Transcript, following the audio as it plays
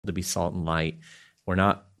to be salt and light. We're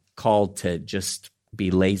not called to just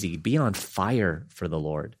be lazy. Be on fire for the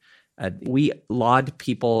Lord. We laud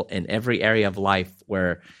people in every area of life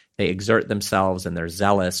where they exert themselves and they're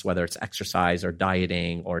zealous, whether it's exercise or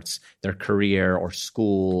dieting or it's their career or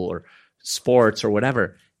school or sports or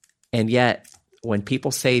whatever. And yet, when people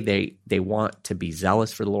say they want to be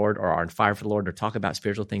zealous for the Lord or are on fire for the Lord or talk about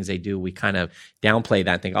spiritual things they do, we kind of downplay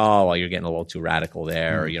that and think, oh, well, you're getting a little too radical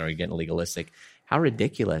there, or you're getting legalistic. How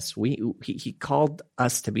ridiculous. He called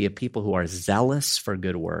us to be a people who are zealous for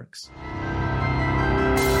good works.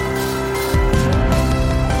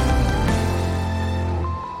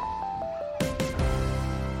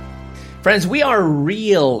 Friends, we are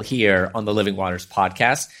real here on the Living Waters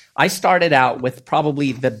podcast. I started out with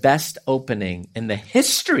probably the best opening in the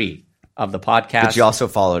history of the podcast. But you also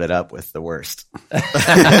followed it up with the worst.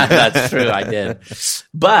 That's true, I did.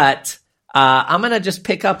 But I'm going to just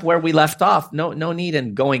pick up where we left off. No need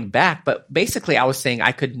in going back. But basically, I was saying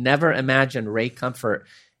I could never imagine Ray Comfort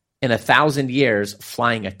in 1,000 years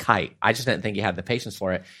flying a kite. I just didn't think he had the patience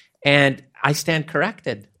for it. And I stand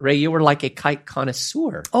corrected. Ray, you were like a kite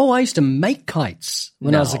connoisseur. Oh, I used to make kites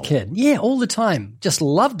when I was a kid. Yeah, all the time. Just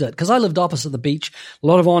loved it because I lived opposite the beach, a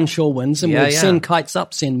lot of onshore winds, and we'd send kites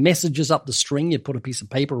up, send messages up the string. You'd put a piece of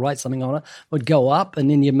paper, write something on it, would go up, and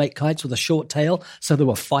then you'd make kites with a short tail. So there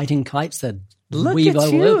were fighting kites that Look weave at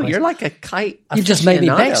over you. You're like a kite You just made me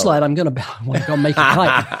backslide. I'm going to go make a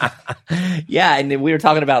kite. Yeah, and we were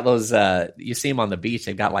talking about those. You see them on the beach.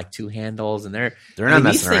 They've got like two handles, and they're not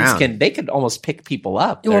messing around. They could almost pick people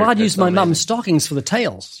up. Well, I'd use my mum's stockings for the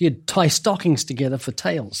tails. You'd tie stockings together for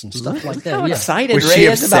tails and stuff like that. How yeah. excited Was Ray she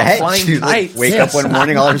is about upset? flying She kites. wake up one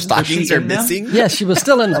morning, all her stockings are missing? Yeah, she was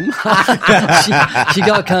still in them. she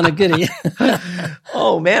got kind of giddy.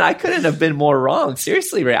 Oh, man, I couldn't have been more wrong.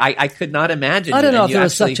 Seriously, Ray, I could not imagine. I don't know if there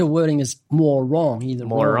was such a wording as more wrong either.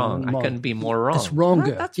 More wrong. I couldn't be more wrong. It's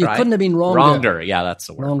wronger. That's you right. couldn't have been wronger. Wronger. Yeah, that's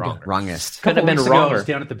the word. Wronger. Wrongest. Couldn't have been Ago, I wronger. was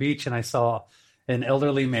down at the beach and I saw an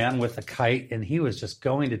elderly man with a kite, and he was just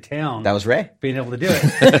going to town. That was Ray. Being able to do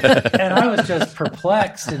it. And I was just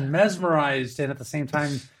perplexed and mesmerized, and at the same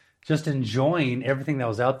time, just enjoying everything that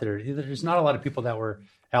was out there. There's not a lot of people that were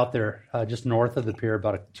out there just north of the pier,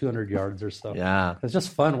 about 200 yards or so. Yeah. It's just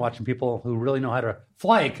fun watching people who really know how to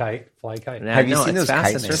fly a kite. Yeah, Have you no, seen it's those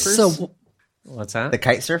kite fascinating. surfers? So What's that? The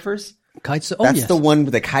kite surfers? kites. Oh, That's yes. the one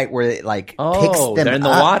with the kite where it like picks them they're in the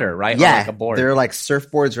up. water, right? Yeah, On like a board. they're like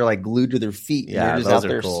surfboards are like glued to their feet. And Yeah, they're just those out are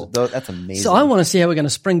there. cool. That's amazing. So I want to see how we're going to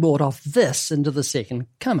springboard off this into the second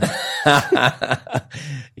coming.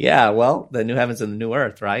 Yeah, well, the new heavens and the new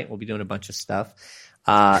earth, right? We'll be doing a bunch of stuff.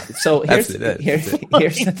 So here's the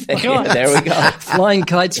thing. There we go. Flying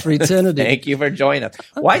kites for eternity. Thank you for joining us.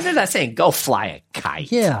 Why is there that saying, go fly a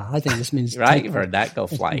kite? Yeah, I think this means Right? You've heard that. Go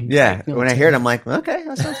fly. yeah, when I hear it, I'm like, okay,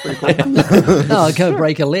 that sounds pretty cool. Oh, I can't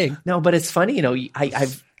break a leg. No, but it's funny,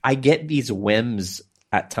 I get these whims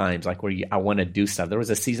at times, like where I want to do stuff. There was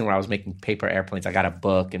a season where I was making paper airplanes. I got a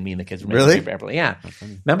book, and me and the kids were making paper airplanes. Yeah.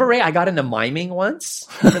 Remember, Ray, I got into miming once?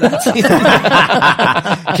 Remember that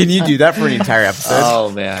season? Can you do that for an entire episode? Oh,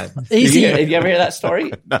 man. Easy. Did you ever hear that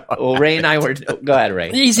story? No. Well, Ray and I were... Go ahead,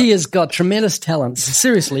 Ray. Easy has got tremendous talents.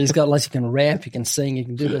 Seriously, he's got like, he can rap, he can sing, he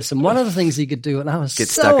can do this. And one of the things he could do, and I was Get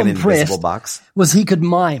so stuck in an impressed, invisible box. was he could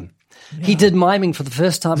mime. Yeah. He did miming for the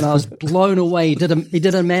first time, and I was blown away. He did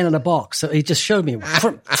a man in a box. So he just showed me,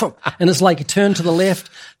 and it's like he turned to the left,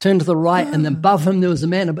 turned to the right, and then above him there was a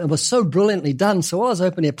man. It was so brilliantly done. So while I was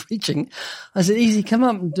open air preaching, I said, "Easy, come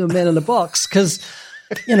up and do a man in a box," because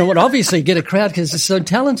would obviously get a crowd because he's so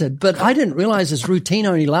talented. But I didn't realize his routine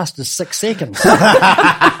only lasted 6 seconds.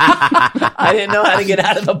 I didn't know how to get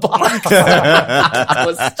out of the box. I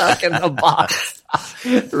was stuck in the box.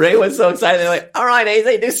 Ray was so excited. They're like, all right,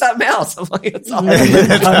 AZ, do something else. I'm like, it's all right. I'm in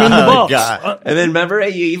the box. God. And then remember, Ray,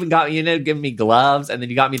 you even got, giving me gloves, and then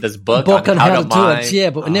you got me this book on how to do mime. it. Yeah,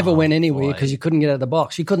 but it never went anywhere because you couldn't get out of the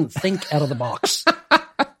box. You couldn't think out of the box.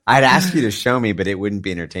 I'd ask you to show me, but it wouldn't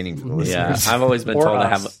be entertaining for the listeners. Yeah, I've always been told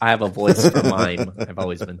us. I have a voice for mime. I've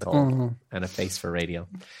always been told, and a face for radio.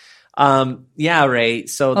 Yeah, Ray.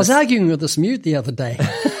 So I was arguing with this mute the other day.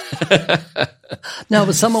 No,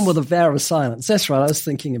 but someone with a vow of silence. That's right. I was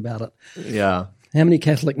thinking about it. Yeah, How many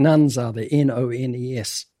Catholic nuns are there?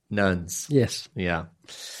 N-O-N-E-S. nuns. Yes. Yeah,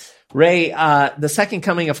 Ray. The second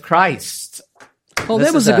coming of Christ. Well, This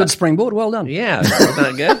that was is a good springboard. Well done. Yeah,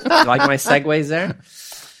 wasn't that good? Like my segues there?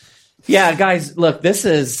 Yeah, guys, look, this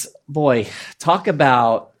is, talk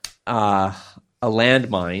about a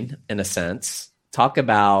landmine, in a sense. Talk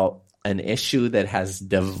about an issue that has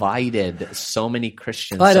divided so many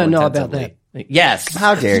Christians. I don't so know about intensively. Yes.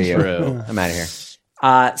 How dare you? True. I'm out of here.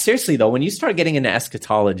 Seriously though, when you start getting into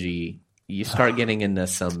eschatology, you start getting into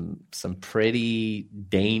some pretty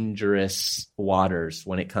dangerous waters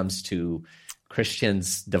when it comes to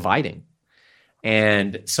Christians dividing.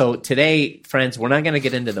 And so today, friends, we're not going to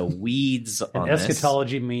get into the weeds on And this.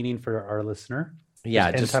 eschatology meaning for our listener. Yeah,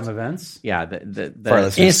 end time events. Yeah, For our the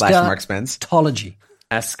listeners / Mark Spence. Eschatology.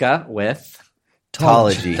 esca with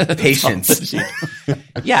Tology. Patience.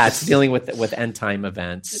 yeah, it's dealing with end time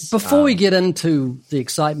events. Before we get into the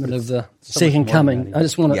excitement of the second more coming, than that, I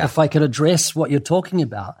just want to, yeah. if I could address what you're talking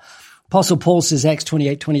about. Apostle Paul says, Acts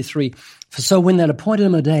 28:23, for so when they had appointed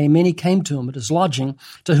him a day, many came to him at his lodging,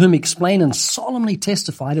 to whom he explained and solemnly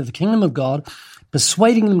testified of the kingdom of God,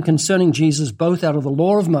 persuading them concerning Jesus, both out of the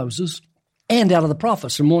law of Moses and out of the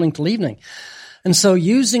prophets, from morning till evening. And so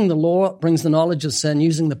using the law brings the knowledge of sin,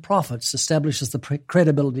 using the prophets establishes the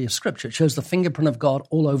credibility of Scripture. It shows the fingerprint of God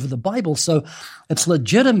all over the Bible. So it's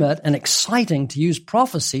legitimate and exciting to use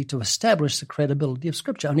prophecy to establish the credibility of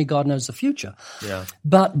Scripture. Only God knows the future. Yeah.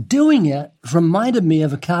 But doing it reminded me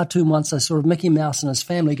of a cartoon once I saw of Mickey Mouse and his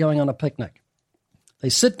family going on a picnic. They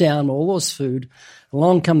sit down, all this food,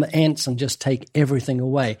 along come the ants and just take everything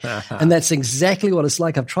away. And that's exactly what it's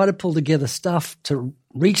like. I've tried to pull together stuff to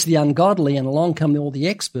reach the ungodly, and along come all the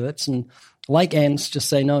experts, and like ants just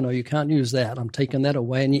say, no, you can't use that. I'm taking that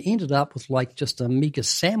away. And you ended up with like just a meager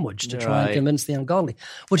sandwich to try and convince the ungodly,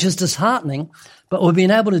 which is disheartening. But we've been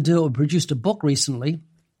able to do it. We produced a book recently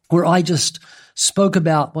where I just spoke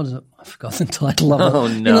about, what is it? I forgot the title of it. Oh,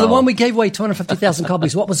 no. You know, the one we gave away 250,000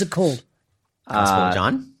 copies. What was it called? Gospel of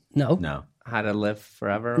John? No. No. How to Live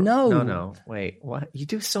Forever? No. No. Wait, what? You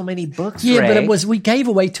do so many books, Yeah, Ray. but we gave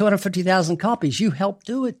away 250,000 copies. You helped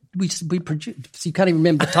do it. We produced. So you can't even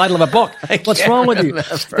remember the title of a book. What's wrong with you?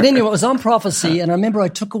 But anyway, it was on prophecy, and I remember I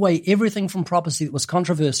took away everything from prophecy that was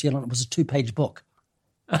controversial, and it was a 2-page book.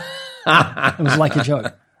 It was like a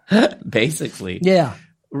joke. Basically. Yeah.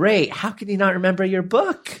 Ray, how can you not remember your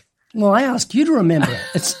book? Well, I asked you to remember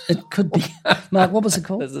it. It could be. Mark, what was it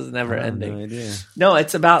called? This is never ending. No idea. No,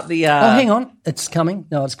 it's about the. Oh, hang on. It's coming.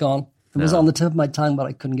 No, it's gone. It was on the tip of my tongue, but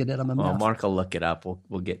I couldn't get it out of my Well, mouth. Mark will look it up.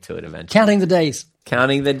 We'll get to it eventually. Counting the days.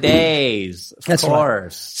 Counting the days. Of That's right.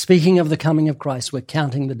 course. Speaking of the coming of Christ, we're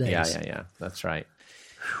counting the days. Yeah. That's right.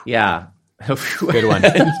 Yeah. Good one.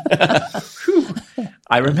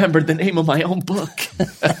 I remembered the name of my own book.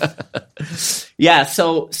 Yeah.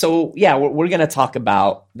 So yeah, we're going to talk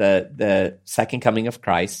about the second coming of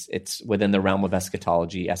Christ. It's within the realm of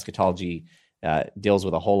eschatology. Eschatology deals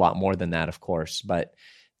with a whole lot more than that, of course, but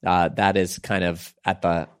that is kind of at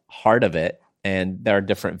the heart of it. And there are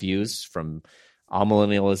different views from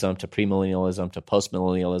amillennialism to premillennialism to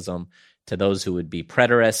postmillennialism to those who would be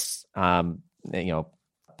preterists,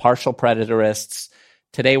 partial preterists.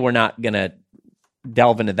 Today, we're not going to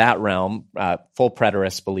delve into that realm. Full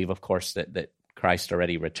preterists believe, of course, that Christ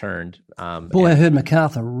already returned. Boy, I heard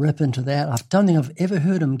MacArthur rip into that. I don't think I've ever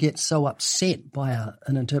heard him get so upset by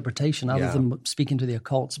an interpretation other than speaking to the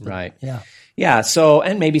occults. But, Right. Yeah. Yeah. So,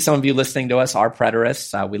 and maybe some of you listening to us are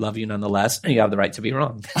preterists. We love you nonetheless, and you have the right to be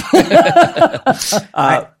wrong.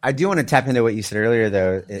 I do want to tap into what you said earlier,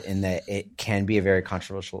 though, in that it can be a very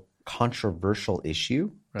controversial issue,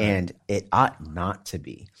 and it ought not to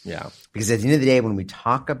be. Yeah. Because at the end of the day, when we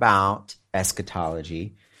talk about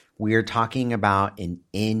eschatology, we are talking about an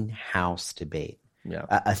in-house debate,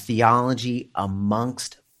 a theology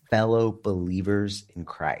amongst fellow believers in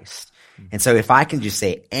Christ. And so if I can just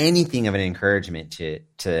say anything of an encouragement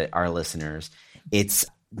to our listeners, it's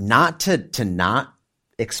not to not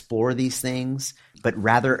explore these things, but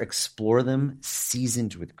rather explore them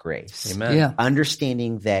seasoned with grace. Amen. Yeah.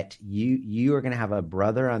 Understanding that you are going to have a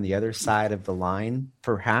brother on the other side of the line,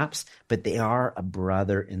 perhaps, but they are a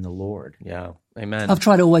brother in the Lord. Yeah. Amen. I've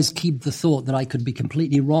tried to always keep the thought that I could be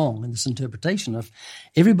completely wrong in this interpretation. If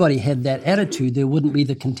everybody had that attitude, there wouldn't be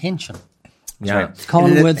the contention. Yeah.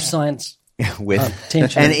 Colin with science.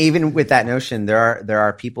 Tension. And even with that notion, there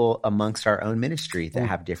are people amongst our own ministry that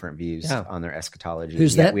have different views on their eschatology.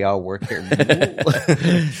 Who's Yet that? we all work here.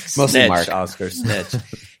 Mostly Snitch, Mark. Oscar Snitch.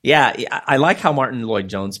 Yeah, I like how Martin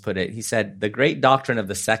Lloyd-Jones put it. He said, the great doctrine of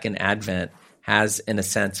the second advent has, in a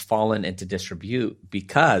sense, fallen into disrepute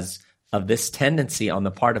because of this tendency on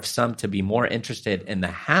the part of some to be more interested in the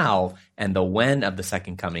how and the when of the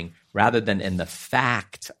second coming rather than in the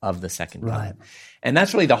fact of the second coming. Right. And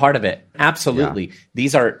that's really the heart of it. Absolutely. Yeah.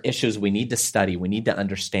 These are issues we need to study, we need to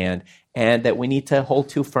understand, and that we need to hold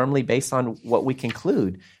to firmly based on what we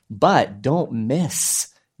conclude. But don't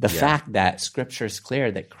miss the fact that Scripture is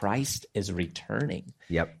clear that Christ is returning.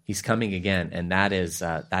 Yep. He's coming again, and that is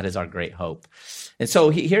our great hope. And so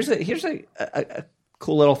here's a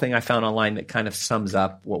cool little thing I found online that kind of sums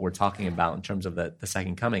up what we're talking about in terms of the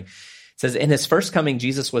second coming. It says, in his first coming,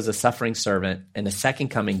 Jesus was a suffering servant. In the second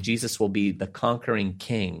coming, Jesus will be the conquering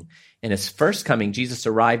king. In his first coming, Jesus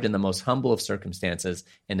arrived in the most humble of circumstances.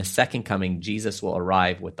 In the second coming, Jesus will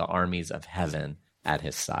arrive with the armies of heaven at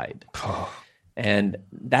his side. And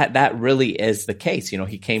that really is the case. You know,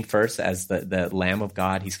 he came first as the Lamb of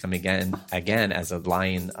God. He's coming again as a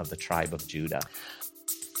Lion of the tribe of Judah.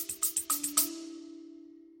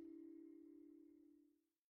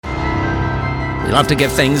 We love to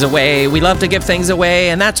give things away. We love to give things away.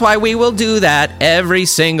 And that's why we will do that every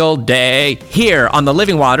single day here on the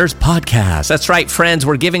Living Waters podcast. That's right, friends.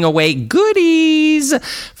 We're giving away goodies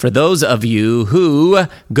for those of you who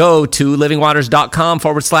go to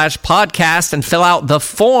livingwaters.com/podcast and fill out the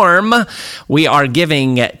form. We are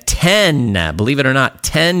giving 10, believe it or not,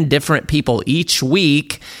 10 different people each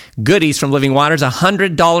week goodies from Living Waters,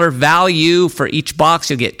 $100 value for each box.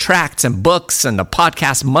 You'll get tracts and books and a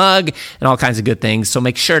podcast mug and all kinds of good things. So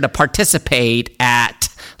make sure to participate at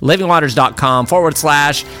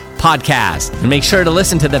livingwaters.com/podcast. And make sure to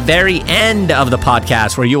listen to the very end of the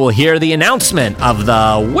podcast where you will hear the announcement of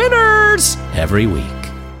the winners every week.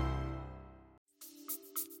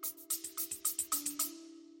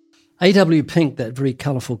 A.W. Pink, that very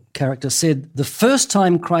colorful character, said, the first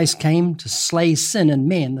time Christ came to slay sin in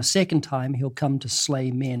men, the second time he'll come to slay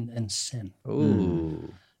men in sin.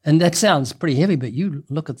 Ooh. And that sounds pretty heavy, but you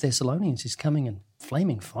look at Thessalonians, he's coming in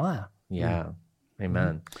flaming fire. Yeah.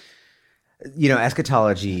 Amen. You know,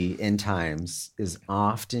 eschatology in times is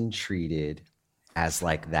often treated as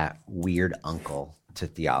like that weird uncle to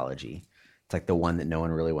theology. It's like the one that no one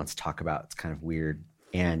really wants to talk about. It's kind of weird.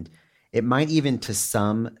 And it might even to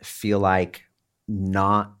some feel like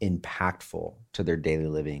not impactful to their daily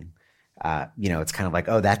living. You know, it's kind of like,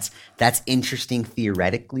 oh, that's interesting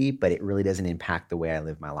theoretically, but it really doesn't impact the way I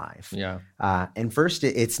live my life. Yeah. And first,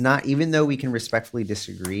 it's not, even though we can respectfully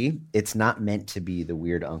disagree, it's not meant to be the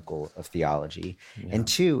weird uncle of theology. Yeah. And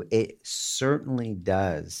two, it certainly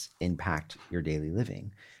does impact your daily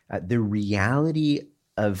living. The reality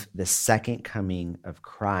of the second coming of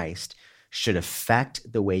Christ should affect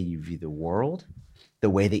the way you view the world, the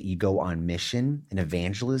way that you go on mission and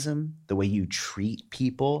evangelism, the way you treat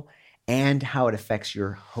people, and how it affects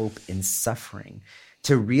your hope in suffering.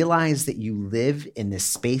 To realize that you live in this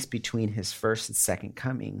space between his first and second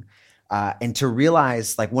coming, and to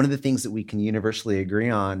realize, like, one of the things that we can universally agree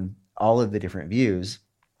on, all of the different views,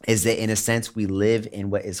 is that in a sense we live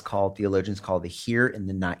in what is called, theologians call the here and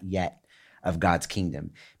the not yet of God's kingdom,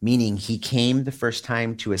 meaning he came the first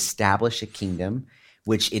time to establish a kingdom,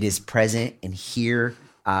 which it is present and here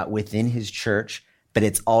within his church, but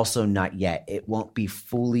it's also not yet. It won't be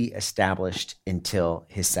fully established until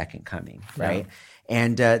his second coming, right? Yeah.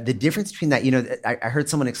 And the difference between that, you know, I heard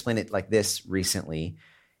someone explain it like this recently.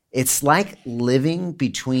 It's like living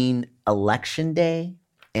between election day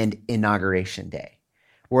and inauguration day.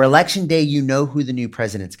 Where election day, you know who the new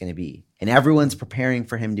president's going to be, and everyone's preparing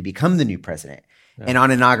for him to become the new president. Yeah. And on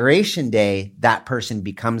inauguration day, that person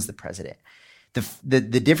becomes the president. The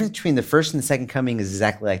difference between the first and the second coming is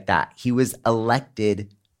exactly like that. He was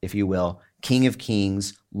elected, if you will, King of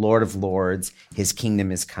Kings, Lord of Lords. His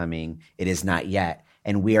kingdom is coming. It is not yet.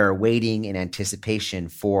 And we are waiting in anticipation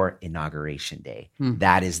for inauguration day.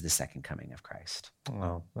 That is the second coming of Christ.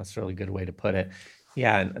 Oh, that's a really good way to put it.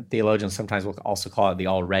 Yeah, and theologians sometimes will also call it the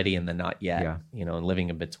already and the not yet, you know, and living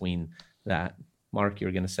in between that. Mark, you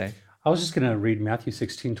were going to say? I was just going to read Matthew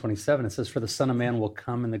 16:27. It says, for the Son of Man will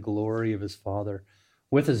come in the glory of his Father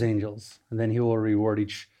with his angels, and then he will reward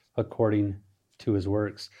each according to his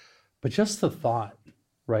works. But just the thought,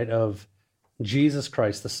 right, of Jesus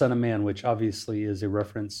Christ, the Son of Man, which obviously is a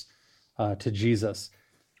reference to Jesus,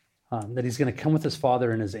 that he's going to come with his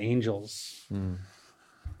Father and his angels.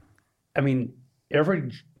 I mean, every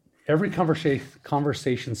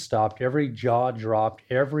conversation stopped, every jaw dropped,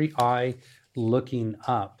 every eye looking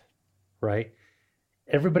up, right?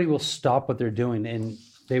 Everybody will stop what they're doing and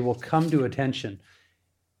they will come to attention.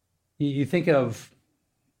 You think of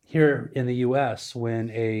here in the U.S.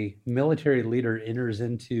 when a military leader enters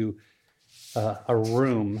into a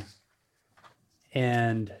room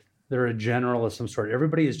and they're a general of some sort.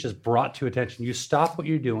 Everybody is just brought to attention. You stop what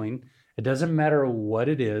you're doing. It doesn't matter what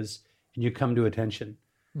it is. And you come to attention.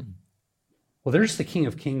 Well, there's the King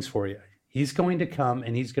of Kings for you. He's going to come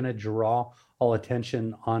and he's going to draw all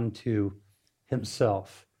attention onto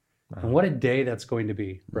himself. Wow. And what a day that's going to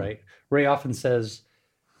be, right? Ray often says,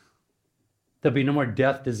 there'll be no more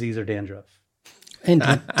death, disease, or dandruff. And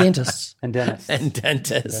dentists. And dentists. And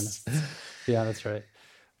dentists. Yeah, that's right.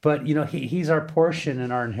 But, he's our portion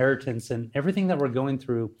and our inheritance, and everything that we're going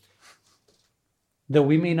through, though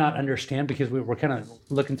we may not understand because we're kind of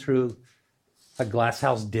looking through a glass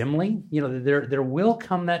house dimly, there will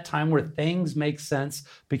come that time where things make sense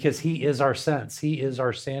because he is our sense. He is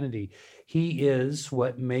our sanity. He is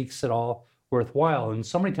what makes it all worthwhile. And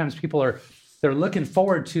so many times people they're looking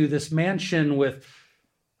forward to this mansion with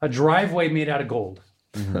a driveway made out of gold.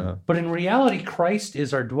 Mm-hmm. But in reality, Christ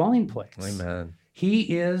is our dwelling place. Amen.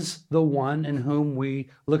 He is the one in whom we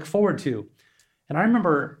look forward to. And I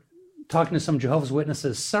remember talking to some Jehovah's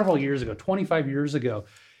Witnesses several years ago, 25 years ago,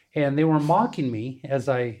 and they were mocking me as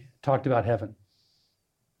I talked about heaven.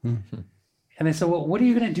 Mm-hmm. And they said, well, what are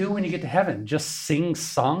you going to do when you get to heaven? Just sing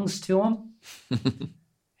songs to him?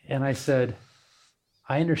 And I said,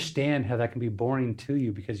 I understand how that can be boring to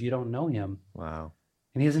you because you don't know him. Wow.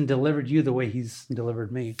 And he hasn't delivered you the way he's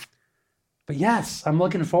delivered me. But yes, I'm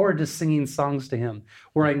looking forward to singing songs to him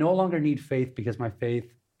where I no longer need faith because my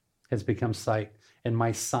faith has become sight and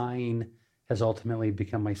my sighing has ultimately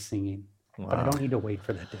become my singing. Wow. But I don't need to wait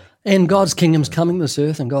for that day. And God's kingdom's coming to this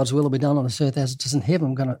earth and God's will be done on this earth as it is in heaven.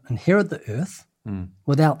 We're going to inherit the earth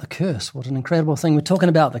without the curse. What an incredible thing. We're talking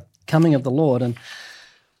about the coming of the Lord, and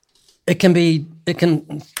it can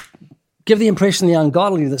give the impression of the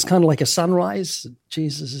ungodly that's kind of like a sunrise.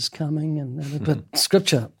 Jesus is coming, but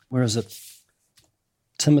Scripture, where is it?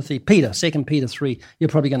 Peter, 2 Peter 3. You're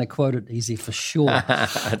probably going to quote it easy for sure.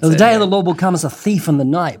 The day of the Lord will come as a thief in the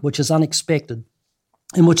night, which is unexpected,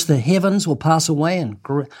 in which the heavens will pass away and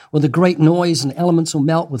with a great noise and elements will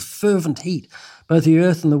melt with fervent heat. Both the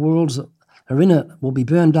earth and the worlds that are in it will be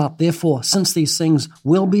burned up. Therefore, since these things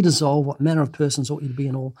will be dissolved, what manner of persons ought you to be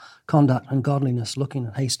in all conduct and godliness, looking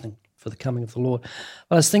and hastening for the coming of the Lord?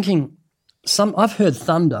 But I was thinking, I've heard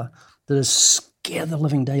thunder that has scared the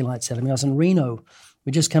living daylights out of me. I was in Reno.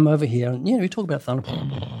 We just come over here, and we talk about thunder,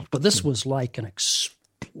 but this was like an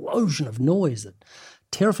explosion of noise that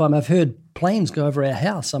terrified me. I've heard planes go over our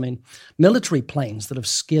house. I mean, military planes that have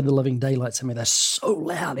scared the living daylights. I mean, they're so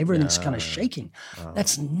loud, everything's kind of shaking.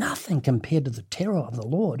 That's nothing compared to the terror of the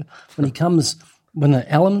Lord when he comes, when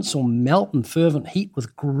the elements will melt in fervent heat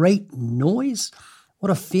with great noise. What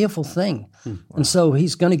a fearful thing. Wow. And so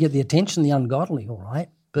he's going to get the attention of the ungodly, all right,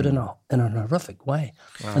 but in an horrific way.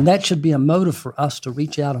 Wow. And that should be a motive for us to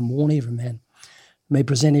reach out and warn every man. May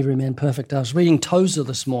present every man perfect. I was reading Tozer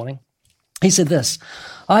this morning. He said this,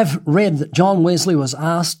 I've read that John Wesley was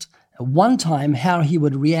asked at one time how he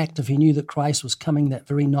would react if he knew that Christ was coming that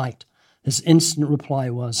very night. His instant reply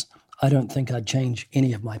was, I don't think I'd change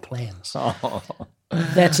any of my plans. Oh.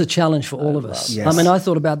 That's a challenge for all of us. Yes. I mean, I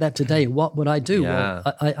thought about that today. What would I do? Yeah.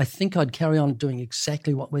 Well, I think I'd carry on doing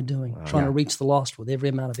exactly what we're doing, trying to reach the lost with every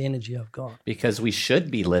amount of energy I've got. Because we should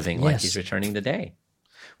be living like he's returning today.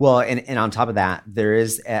 Well, and on top of that, there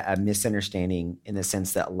is a misunderstanding in the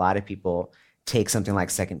sense that a lot of people take something like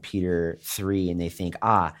 2 Peter 3 and they think,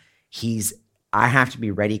 I have to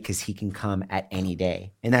be ready because he can come at any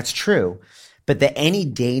day. And that's true. But the any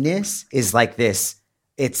dayness is like this.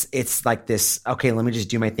 It's like this, okay, let me just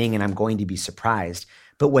do my thing and I'm going to be surprised.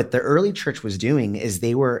 But what the early church was doing is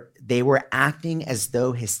they were acting as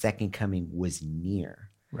though his second coming was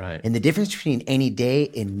near. Right. And the difference between any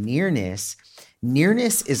day and nearness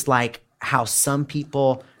is like how some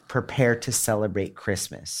people prepare to celebrate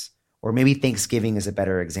Christmas, or maybe Thanksgiving is a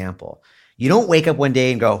better example. You don't wake up one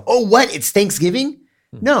day and go, oh, what? It's Thanksgiving?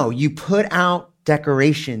 No, you put out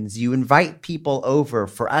decorations. You invite people over.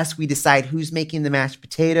 For us, we decide who's making the mashed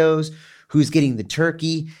potatoes, who's getting the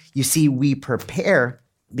turkey. You see, we prepare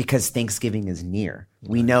because Thanksgiving is near.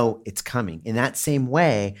 We know it's coming. In that same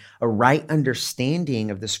way, a right understanding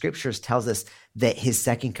of the scriptures tells us that his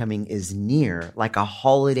second coming is near, like a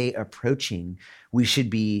holiday approaching. We should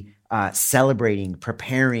be celebrating,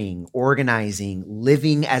 preparing, organizing,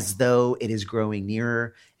 living as though it is growing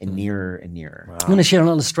nearer and nearer and nearer. Wow. I'm going to share an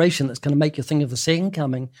illustration that's going to make you think of the second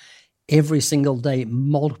coming every single day,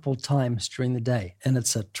 multiple times during the day. And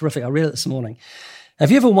it's a terrific, I read it this morning. Have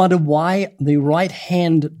you ever wondered why the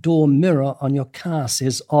right-hand door mirror on your car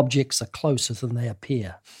says objects are closer than they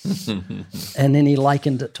appear? And then he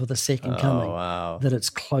likened it to the second coming, that it's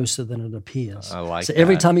closer than it appears. I like so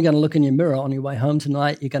every time you're going to look in your mirror on your way home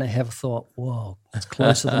tonight, you're going to have a thought, whoa, it's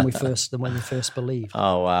closer than when you first believed.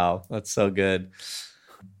 Oh, wow. That's so good.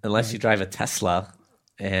 Unless you drive a Tesla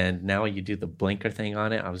and now you do the blinker thing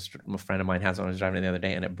on it. A friend of mine has one I was driving the other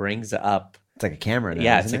day, and it brings up It's like a camera now,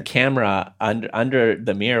 Yeah, it's isn't a it? camera under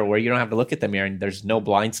the mirror where you don't have to look at the mirror and there's no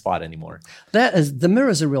blind spot anymore. The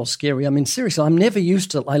mirrors are real scary. I mean, seriously, I'm never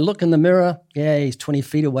used to. I look in the mirror. Yeah, he's 20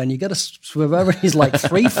 feet away, and you got to swerve over. He's like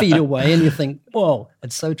 3 feet away, and you think, "Whoa,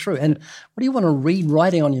 it's so true." And what do you want to read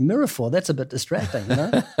writing on your mirror for? That's a bit distracting, you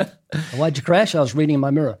know. Why'd you crash? I was reading in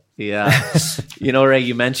my mirror. Yeah. Ray,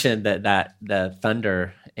 you mentioned that the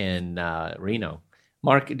thunder in Reno.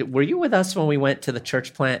 Mark, were you with us when we went to the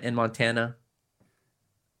church plant in Montana?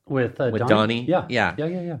 With Donnie? Yeah. Yeah.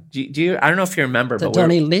 Yeah. Do you? I don't know if you remember, but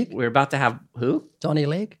Donnie Legg? we're about to have who? Donnie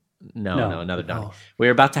Legg? No, another Donnie. Oh. We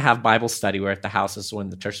were about to have Bible study. We're at the house. This is when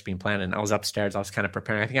the church is being planted. And I was upstairs. I was kind of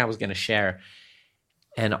preparing. I think I was going to share.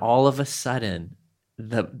 And all of a sudden,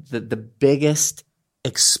 the biggest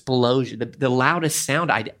explosion, the loudest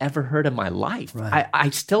sound I'd ever heard in my life. Right. I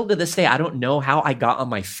still to this day, I don't know how I got on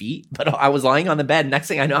my feet, but I was lying on the bed. Next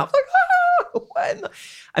thing I know, I was like, oh, what in the-"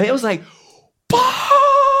 I mean, it was like, boom!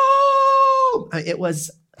 It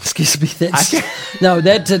was. Excuse me. No,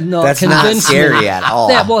 that did not That's convince not scary me. at all.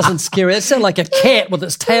 That wasn't scary. It sounded like a cat with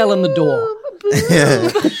its tail in the door.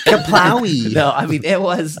 Kaplowy. No, I mean, it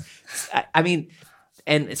was,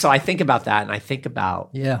 and so I think about that and I think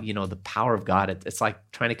about, the power of God. It's like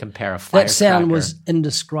trying to compare a firecracker. That sound was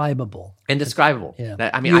indescribable. Indescribable. Yeah.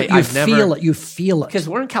 I've never. Feel it. You feel it. Because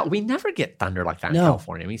we're in we never get thunder like that in No.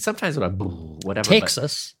 California. I mean, sometimes we're like, whatever.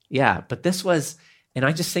 Texas. But this was, and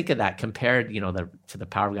I just think of that compared, to the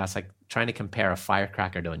power of God. It's like trying to compare a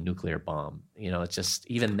firecracker to a nuclear bomb. It's just,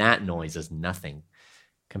 even that noise is nothing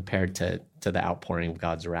compared to the outpouring of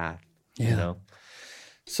God's wrath. Yeah.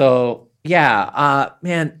 So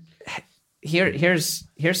man, here's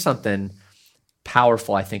something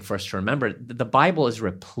powerful, I think, for us to remember. The Bible is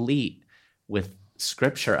replete with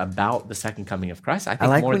scripture about the second coming of Christ. I think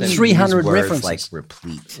like more when than you 300 use words references. like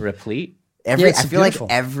replete. replete. I it's feel beautiful.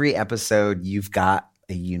 like every episode you've got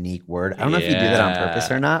a unique word. I don't know if you do that on purpose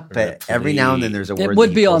or not, but Replete. every now and then there's a word It would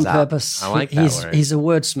that be he on pulls out. purpose. I like that word. He's a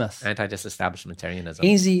wordsmith. Anti-disestablishmentarianism.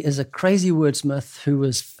 Easy is a crazy wordsmith who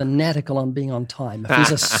is fanatical on being on time. If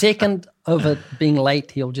he's a second over being late,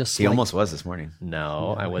 he'll just He almost was this morning.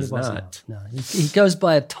 No, I was he wasn't. not. No, he goes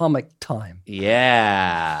by atomic time.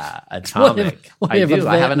 Yeah, atomic. Whatever I do.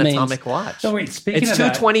 I have that an means. atomic watch. So wait, speaking It's of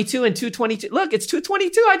that, 2:22 and 2:22. Look, it's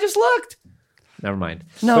 2:22. I just looked. Never mind.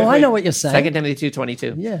 No, I know what you're saying. 2 Timothy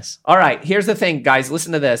 2:22. Yes. All right. Here's the thing, guys.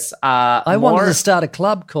 Listen to this. I wanted to start a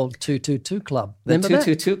club called 222 Club. the Remember that?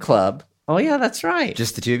 222 Club. Oh yeah, that's right.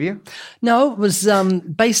 Just the two of you? No, it was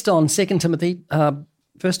based on 2 Timothy, 1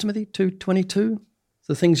 Timothy 2:22.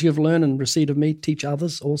 The things you've learned and received of me, teach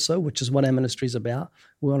others also, which is what our ministry is about.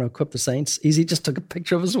 We want to equip the saints. Easy just took a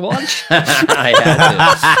picture of his watch. I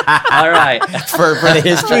had to. All right. For the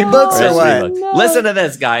history books or what? No. Listen to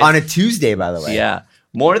this, guys. On a Tuesday, by the way. Yeah.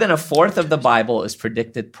 More than a fourth of the Bible is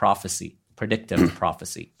predictive prophecy.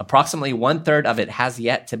 Approximately 1/3 of it has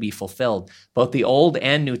yet to be fulfilled. Both the Old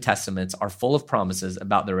and New Testaments are full of promises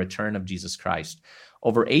about the return of Jesus Christ.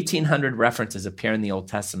 Over 1,800 references appear in the Old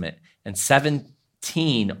Testament, and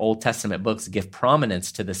 17 Old Testament books give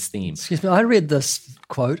prominence to this theme. Excuse me, I read this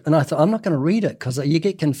quote and I thought, I'm not going to read it because you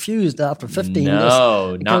get confused after 15 years.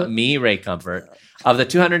 No, not me, Ray Comfort. Of the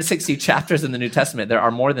 260 chapters in the New Testament, there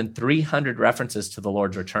are more than 300 references to the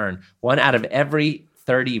Lord's return, one out of every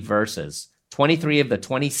 30 verses. 23 of the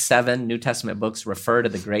 27 New Testament books refer to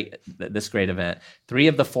this great event. 3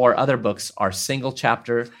 of the 4 other books are single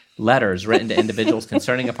chapter letters written to individuals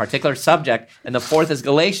concerning a particular subject, and the 4th is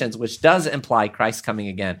Galatians, which does imply Christ coming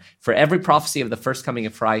again. For every prophecy of the first coming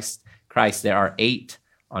of Christ, there are 8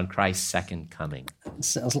 on Christ's second coming.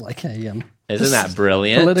 Sounds like a Isn't that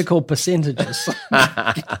brilliant? political percentages.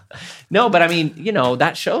 No, but I mean,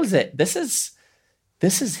 that shows it. This is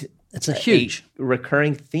It's a huge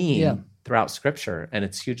recurring theme Yeah. throughout Scripture, and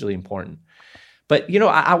it's hugely important. But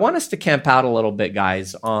I want us to camp out a little bit,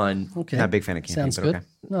 guys. On Okay. Not a big fan of camping, Sounds but good. okay.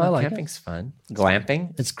 No, I like it. camping's fun.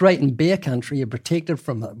 Glamping. It's great in bear country. You're protected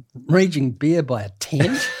from a raging bear by a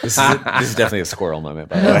tent. This is definitely a squirrel moment,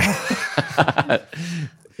 by the way.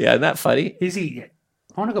 Yeah, isn't that funny? Easy.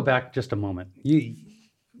 I want to go back just a moment.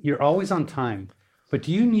 You're always on time, but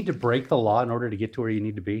do you need to break the law in order to get to where you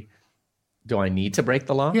need to be? Do I need to break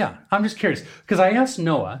the law? Yeah, I'm just curious because I asked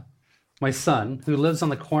Noah, my son, who lives on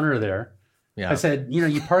the corner there. Yeah. I said,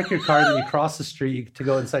 you park your car and then you cross the street to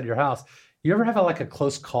go inside your house. You ever have a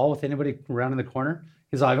close call with anybody around in the corner?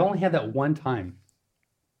 Because I've only had that one time.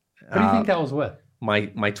 What do you think that was with?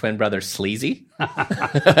 My twin brother Sleazy.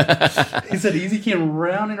 He said Easy came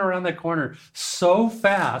rounding around that corner so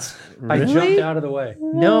fast, I Really? jumped out of the way.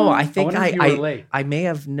 No, I think wonder if you were late. I may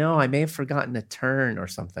have forgotten a turn or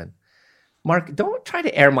something. Mark, don't try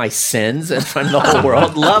to air my sins in front of the whole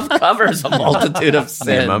world. Love covers a multitude of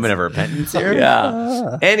sins. A moment of repentance here.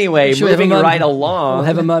 Yeah. Anyway, moving right along. We'll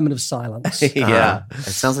have a moment of silence. Yeah. It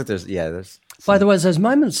sounds like there's. By the way, those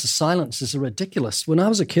moments of silence are ridiculous. When I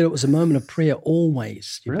was a kid, it was a moment of prayer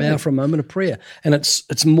always. You bow for a moment of prayer. And it's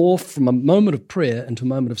morphed from a moment of prayer into a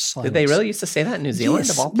moment of silence. Did they really used to say that in New Zealand,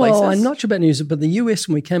 of all places? Well, I'm not sure about New Zealand, but the US,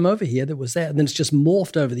 when we came over here, there was that. And then it's just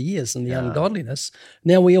morphed over the years and the ungodliness.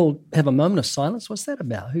 Now we all have a moment of silence. What's that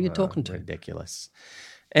about? Who are you talking to? Ridiculous.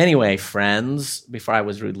 Anyway, friends, before I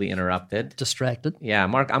was rudely interrupted. Distracted. Yeah,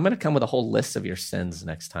 Mark, I'm going to come with a whole list of your sins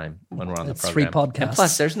next time when we're on the program. 3 podcasts. And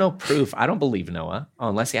plus, there's no proof. I don't believe Noah,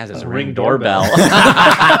 unless he has his Ring doorbell.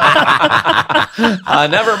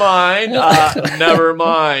 Never mind. Never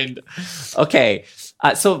mind. Okay.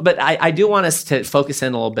 But I do want us to focus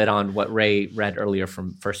in a little bit on what Ray read earlier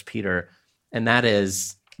from 1 Peter, and that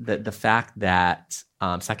is the fact that,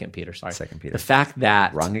 2 Peter, sorry. 2 Peter. The fact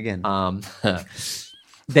that... Wrong again.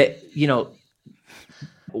 That,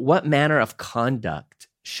 what manner of conduct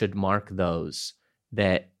should mark those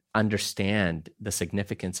that understand the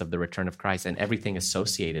significance of the return of Christ and everything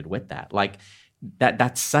associated with that? Like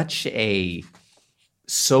that's such a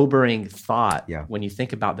sobering thought when you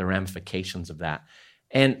think about the ramifications of that.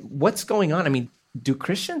 And what's going on? I mean, do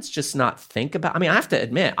Christians just not think about, I have to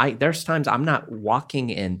admit, there's times I'm not walking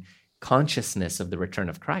in consciousness of the return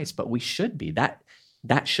of Christ, but we should be.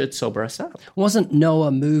 That should sober us up. Wasn't Noah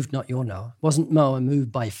moved, not your Noah, wasn't Noah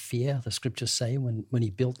moved by fear, the scriptures say, when he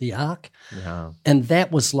built the ark? Yeah. And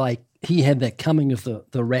that was like, he had that coming of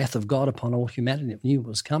the wrath of God upon all humanity, knew it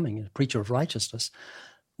was coming, a preacher of righteousness.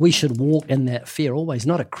 We should walk in that fear always,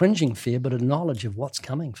 not a cringing fear, but a knowledge of what's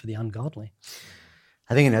coming for the ungodly.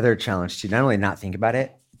 I think another challenge to not only not think about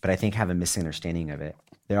it, but I think have a misunderstanding of it.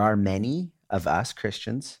 There are many of us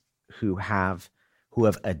Christians who have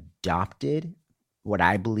adopted what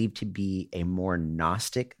I believe to be a more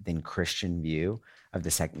Gnostic than Christian view of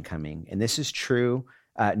the second coming. And this is true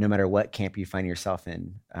no matter what camp you find yourself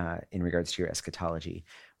in regards to your eschatology.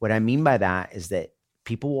 What I mean by that is that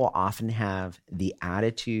people will often have the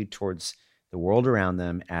attitude towards the world around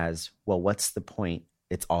them as, well, what's the point?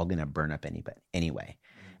 It's all going to burn up anyway.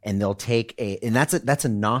 And they'll take that's a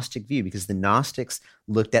Gnostic view, because the Gnostics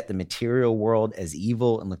looked at the material world as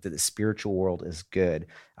evil and looked at the spiritual world as good.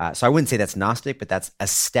 So I wouldn't say that's Gnostic, but that's a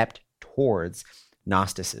step towards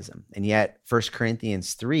Gnosticism. And yet 1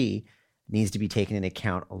 Corinthians 3 needs to be taken into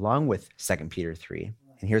account along with 2 Peter 3.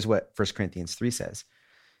 And here's what 1 Corinthians 3 says.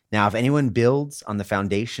 Now, if anyone builds on the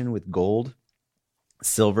foundation with gold,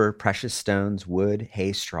 silver, precious stones, wood,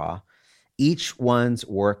 hay, straw, each one's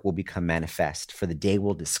work will become manifest, for the day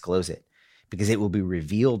will disclose it, because it will be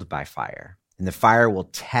revealed by fire. And the fire will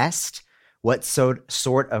test what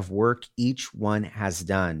sort of work each one has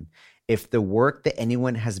done. If the work that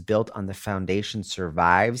anyone has built on the foundation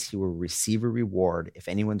survives, he will receive a reward. If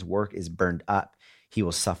anyone's work is burned up, he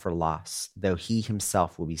will suffer loss, though he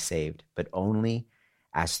himself will be saved, but only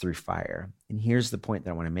as through fire. And here's the point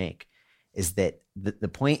that I want to make, is that the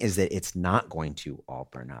point is that it's not going to all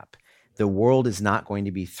burn up. The world is not going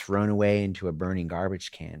to be thrown away into a burning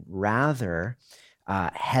garbage can. Rather,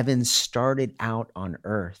 heaven started out on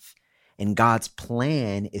earth, and God's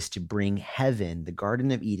plan is to bring heaven, the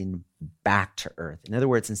Garden of Eden, back to earth. In other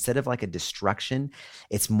words, instead of like a destruction,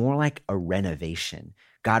 it's more like a renovation.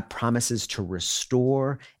 God promises to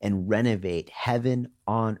restore and renovate heaven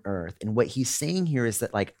on earth. And what he's saying here is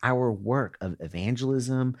that like our work of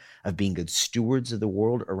evangelism, of being good stewards of the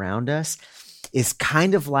world around us, is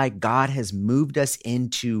kind of like God has moved us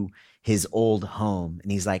into his old home.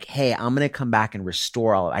 And he's like, hey, I'm going to come back and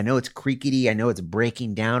restore all of it. I know it's creaky. I know it's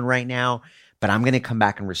breaking down right now, but I'm going to come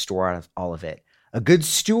back and restore all of it. A good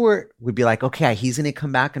steward would be like, okay, he's going to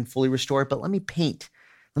come back and fully restore it, but let me paint.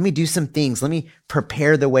 Let me do some things. Let me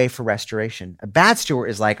prepare the way for restoration. A bad steward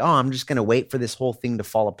is like, oh, I'm just going to wait for this whole thing to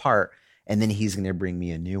fall apart, and then he's going to bring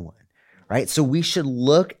me a new one, right? So we should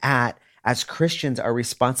look at, as Christians, our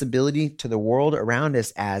responsibility to the world around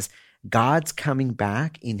us as God's coming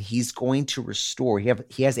back and he's going to restore.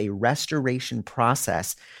 He has a restoration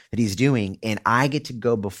process that he's doing, and I get to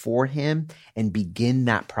go before him and begin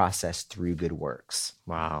that process through good works.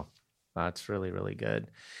 Wow. That's really, really good.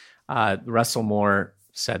 Russell Moore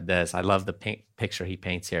said this. I love the picture he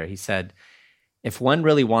paints here. He said, if one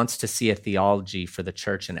really wants to see a theology for the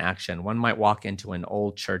church in action, one might walk into an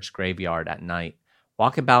old church graveyard at night,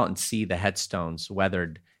 walk about and see the headstones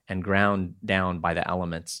weathered and ground down by the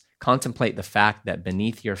elements. Contemplate the fact that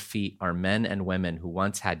beneath your feet are men and women who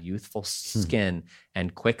once had youthful skin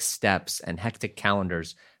and quick steps and hectic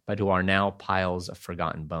calendars, but who are now piles of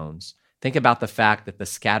forgotten bones. Think about the fact that the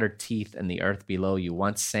scattered teeth in the earth below you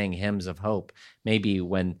once sang hymns of hope. Maybe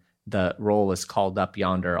when the roll is called up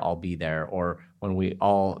yonder, I'll be there, or when we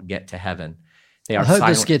all get to heaven. They are I hope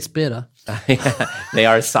silent. this gets better. They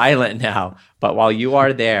are silent now. But while you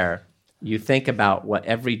are there, you think about what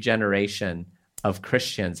every generation of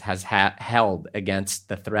Christians has held against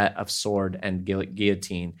the threat of sword and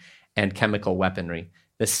guillotine and chemical weaponry.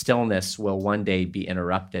 The stillness will one day be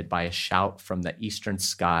interrupted by a shout from the eastern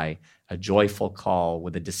sky, a joyful call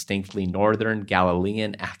with a distinctly northern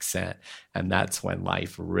Galilean accent. And that's when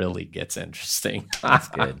life really gets interesting. That's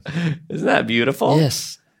good. Isn't that beautiful?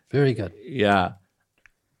 Yes, very good. Yeah.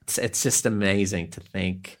 It's just amazing to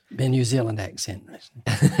think. The New Zealand accent.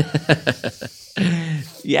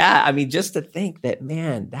 Yeah, I mean, just to think that,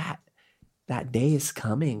 man, that day is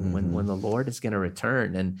coming when the Lord is going to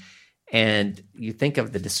return. And you think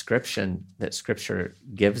of the description that Scripture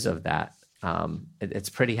gives of that. It's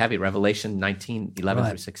pretty heavy. Revelation 19:11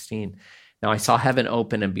 through 16. Now I saw heaven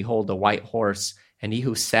open, and behold, a white horse, and he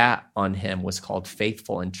who sat on him was called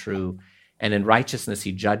Faithful and True. And in righteousness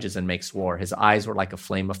he judges and makes war. His eyes were like a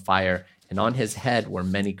flame of fire, and on his head were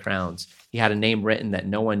many crowns. He had a name written that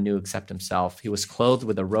no one knew except himself. He was clothed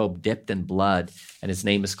with a robe dipped in blood, and his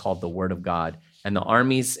name is called the Word of God. And the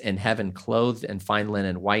armies in heaven, clothed in fine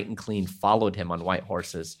linen, white and clean, followed him on white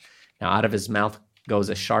horses. Now out of his mouth goes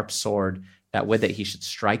a sharp sword, that with it he should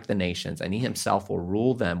strike the nations, and he himself will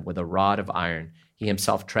rule them with a rod of iron. He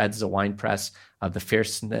himself treads the winepress of the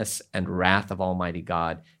fierceness and wrath of Almighty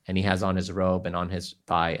God, and he has on his robe and on his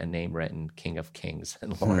thigh a name written, King of Kings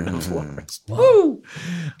and Lord of Lords. Woo!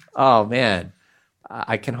 Oh, man.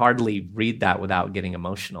 I can hardly read that without getting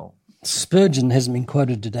emotional. Spurgeon hasn't been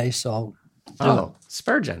quoted today, so I'll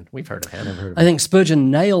Spurgeon. We've heard of him. I think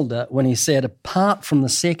Spurgeon nailed it when he said, apart from the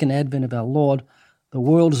second advent of our Lord, the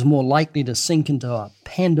world is more likely to sink into a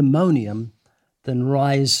pandemonium than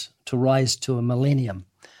rise to a millennium.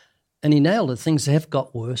 And he nailed it. Things have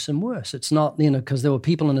got worse and worse. It's not, because there were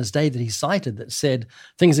people in his day that he cited that said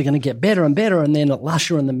things are going to get better and better and then it'll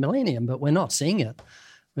usher in the millennium, but we're not seeing it.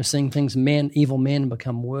 We're seeing evil men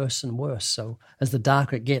become worse and worse. So as the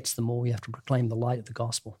darker it gets, the more we have to proclaim the light of the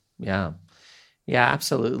gospel. Yeah. Yeah,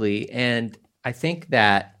 absolutely. And I think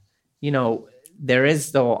that, there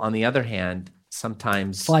is, though, on the other hand,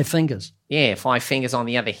 sometimes 5 fingers. Yeah, 5 fingers on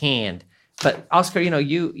the other hand. But Oscar,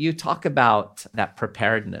 you talk about that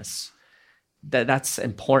preparedness. That's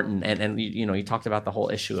important, and you talked about the whole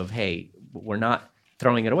issue of, hey, we're not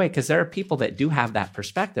throwing it away, because there are people that do have that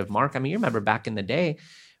perspective. Mark, I mean, you remember back in the day,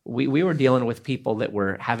 we were dealing with people that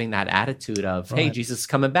were having that attitude of, hey, Jesus is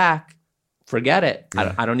coming back. Forget it.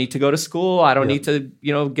 Yeah. I don't need to go to school. I don't need to,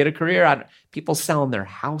 get a career. People selling their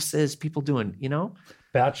houses. People doing,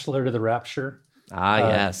 Bachelor to the rapture.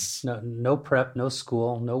 Yes. No prep, no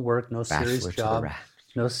school, no work, no serious job,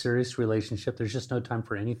 no serious relationship. There's just no time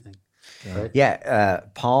for anything. Right? Yeah.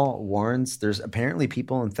 Paul warns there's apparently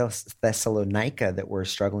people in Thessalonica that were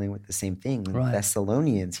struggling with the same thing. Right.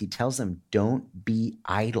 Thessalonians, he tells them, don't be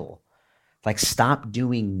idle. Like, stop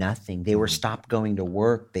doing nothing. They were stopped going to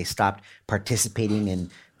work. They stopped participating in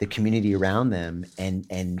the community around them.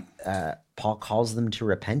 And Paul calls them to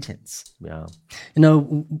repentance. Yeah.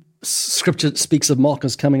 Scripture speaks of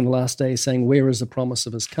mockers coming in the last days, saying, where is the promise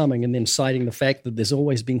of his coming? And then citing the fact that there's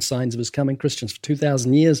always been signs of his coming. Christians for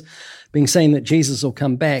 2,000 years being saying that Jesus will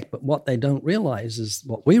come back. But what they don't realize is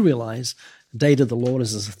what we realize. The day to the Lord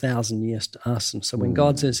is 1,000 years to us. And so when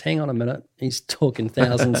God says, hang on a minute, he's talking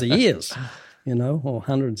thousands of years, or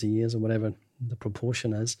hundreds of years or whatever the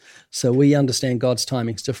proportion is. So we understand God's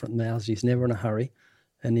timing is different than ours. He's never in a hurry.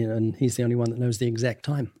 And he's the only one that knows the exact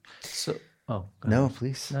time. So, no,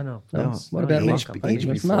 please. No. What about age before Mark, do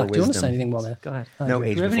you want to wisdom. say anything about that? Go ahead. No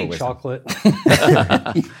age Do you have before any wisdom. chocolate?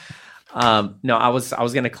 No, I was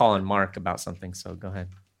going to call on Mark about something, so go ahead.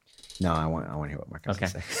 No, I want to hear what Mark has to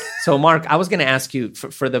say. So, Mark, I was going to ask you,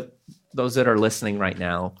 for those that are listening right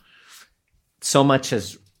now, so much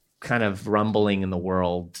is kind of rumbling in the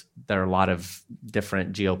world. There are a lot of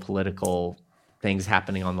different geopolitical things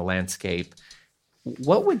happening on the landscape.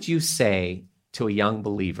 What would you say to a young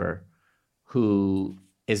believer who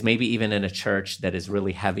is maybe even in a church that is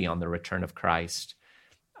really heavy on the return of Christ?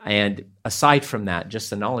 And aside from that, just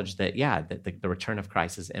the knowledge that, the return of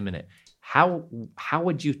Christ is imminent. How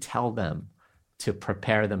would you tell them to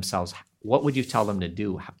prepare themselves? What would you tell them to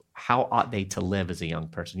do? How ought they to live as a young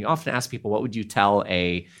person? You often ask people, what would you tell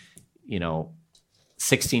a,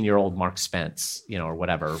 16-year-old Mark Spence, or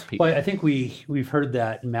whatever? Well, I think we've heard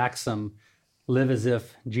that maxim, live as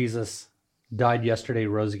if Jesus died yesterday,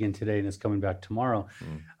 rose again today, and is coming back tomorrow.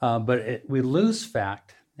 But we lose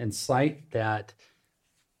fact and sight that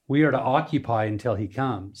we are to occupy until he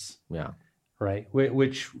comes. Yeah. Right.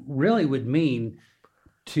 Which really would mean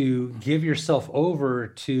to give yourself over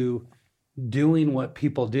to doing what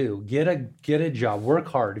people do. Get a job, work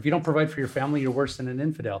hard. If you don't provide for your family, you're worse than an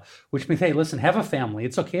infidel, which means, hey, listen, have a family.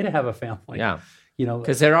 It's okay to have a family. Yeah. You know,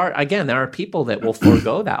 because there are people that will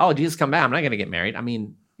forego that. Oh, Jesus, come back. I'm not going to get married. I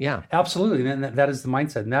mean, yeah. Absolutely. And that is the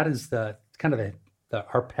mindset. And that is the kind of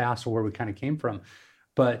our past, or where we kind of came from.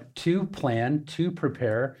 But to plan, to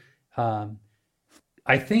prepare,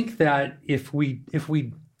 I think that if we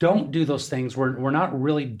don't do those things, we're not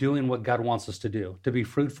really doing what God wants us to do, to be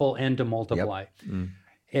fruitful and to multiply. Yep. Mm.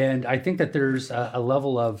 And I think that there's a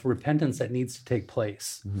level of repentance that needs to take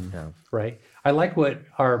place, right? I like what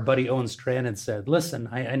our buddy Owen Strand had said. Listen,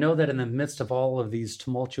 I know that in the midst of all of these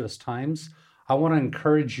tumultuous times, I want to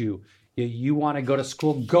encourage you. You want to go to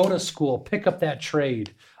school, pick up that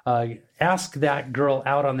trade, ask that girl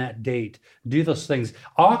out on that date, do those things,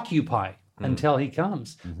 occupy until he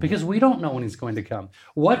comes, because we don't know when he's going to come.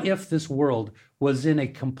 What if this world was in a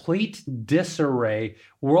complete disarray?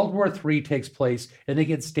 World War III takes place, and it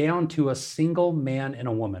gets down to a single man and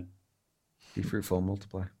a woman. Be fruitful,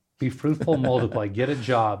 multiply. Be fruitful, multiply. Get a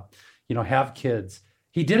job. Have kids.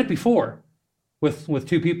 He did it before with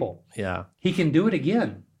two people. Yeah, he can do it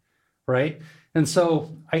again, right? And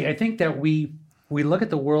so I think that we look at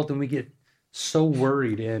the world and we get so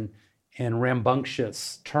worried and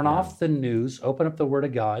rambunctious. Turn off the news, open up the Word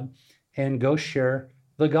of God, and go share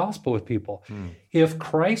the gospel with people. If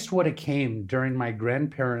Christ would have came during my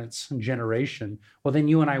grandparents' generation, well, then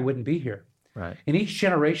you and I wouldn't be here. Right. And each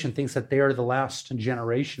generation thinks that they are the last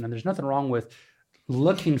generation, and there's nothing wrong with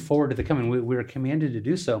looking forward to the coming. We're commanded to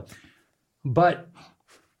do so. But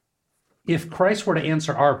if Christ were to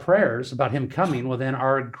answer our prayers about him coming, well, then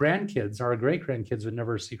our grandkids, our great-grandkids would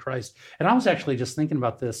never see Christ. And I was actually just thinking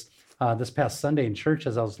about this past Sunday in church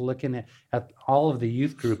as I was looking at all of the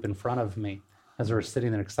youth group in front of me as we were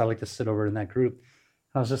sitting there, because I like to sit over in that group. And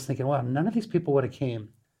I was just thinking, wow, none of these people would have came,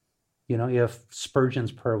 if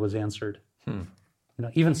Spurgeon's prayer was answered.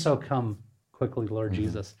 Even so, come quickly, Lord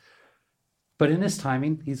Jesus. But in his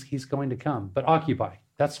timing, he's going to come. But occupy.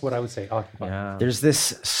 That's what I would say, occupy. Yeah. There's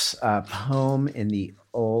this poem in the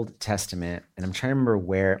Old Testament, and I'm trying to remember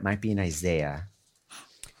where. It might be in Isaiah.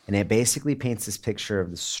 And it basically paints this picture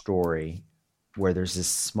of the story where there's this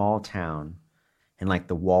small town, and like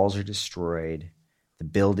the walls are destroyed, the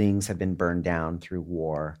buildings have been burned down through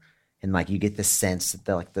war, and like you get the sense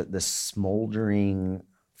that the smoldering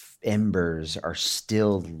embers are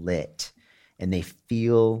still lit, and they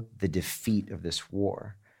feel the defeat of this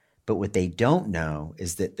war. But what they don't know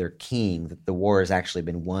is that their king, that the war has actually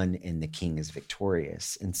been won and the king is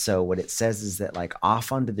victorious. And so what it says is that like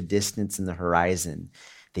off onto the distance in the horizon,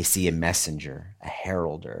 they see a messenger, a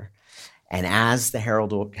heralder. And as the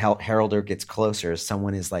heralder gets closer,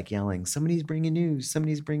 someone is like yelling, somebody's bringing news,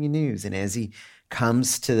 somebody's bringing news. And as he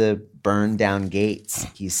comes to the burned down gates,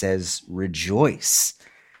 he says, rejoice,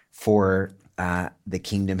 for the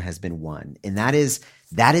kingdom has been won. And that is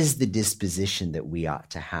the disposition that we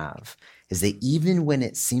ought to have, is that even when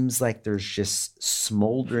it seems like there's just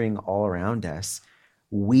smoldering all around us,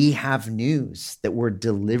 we have news that we're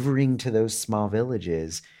delivering to those small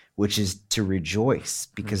villages, which is to rejoice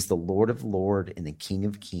because the Lord of Lords and the King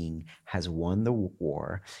of Kings has won the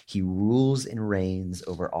war. He rules and reigns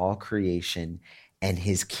over all creation, and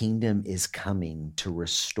his kingdom is coming to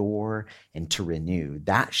restore and to renew.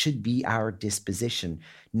 That should be our disposition.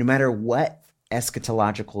 No matter what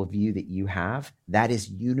eschatological view that you have, that is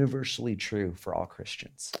universally true for all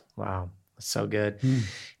Christians. Wow. So good.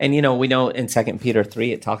 And, we know in 2 Peter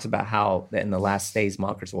 3, it talks about how in the last days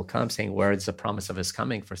mockers will come, saying, where is the promise of his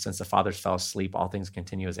coming? For since the fathers fell asleep, all things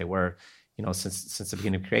continue as they were, since the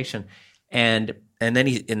beginning of creation. And then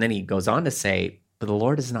he goes on to say, but the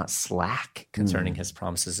Lord is not slack concerning his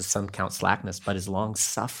promises, as some count slackness, but is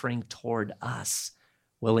long-suffering toward us,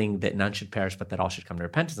 willing that none should perish, but that all should come to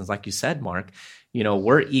repentance. And like you said, Mark,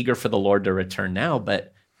 we're eager for the Lord to return now,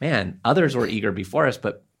 but man, others were eager before us,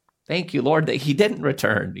 but thank you, Lord, that he didn't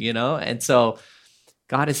return, And so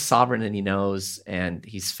God is sovereign and he knows, and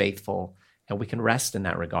he's faithful, and we can rest in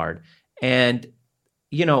that regard. And,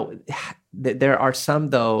 there are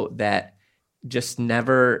some, though, that just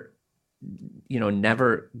never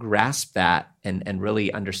grasp that and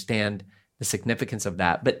really understand the significance of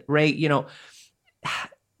that. But Ray,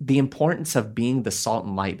 the importance of being the salt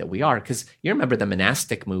and light that we are, because you remember the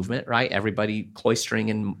monastic movement, right? Everybody cloistering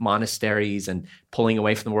in monasteries and pulling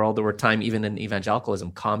away from the world. There were times even in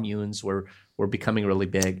evangelicalism, communes were becoming really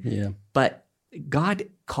big. Yeah. But God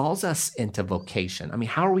calls us into vocation. I mean,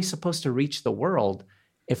 how are we supposed to reach the world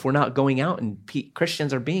if we're not going out and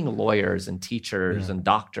Christians are being lawyers and teachers and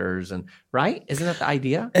doctors and right? Isn't that the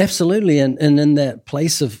idea? Absolutely. And in that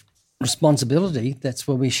place of responsibility, that's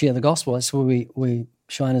where we share the gospel. That's where we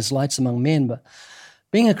shine as lights among men. But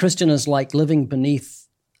being a Christian is like living beneath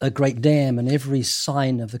a great dam, and every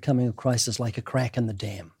sign of the coming of Christ is like a crack in the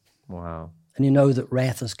dam. Wow. And you know that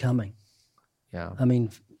wrath is coming. Yeah. I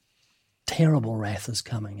mean, terrible wrath is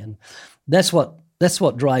coming. And that's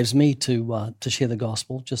what drives me to share the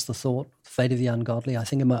gospel, just the thought, the fate of the ungodly. I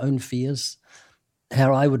think of my own fears,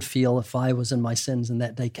 how I would feel if I was in my sins and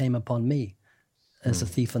that day came upon me as a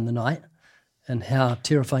thief in the night, and how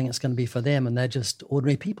terrifying it's going to be for them. And they're just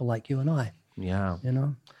ordinary people like you and I. Yeah. You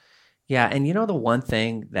know? Yeah. And you know, the one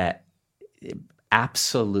thing that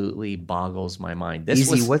absolutely boggles my mind.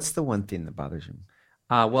 What's the one thing that bothers you?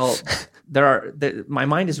 Well, my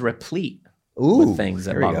mind is replete with things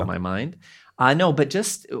that boggle my mind. No, but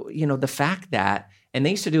just, the fact that, and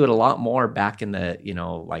they used to do it a lot more back in the,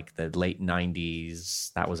 like the late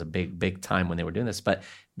 90s. That was a big, big time when they were doing this. But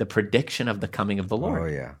the prediction of the coming of the Lord. Oh,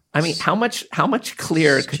 yeah. I mean, how much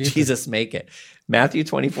clearer could Jesus make it? Matthew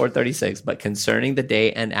 24:36, but concerning the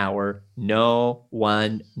day and hour, no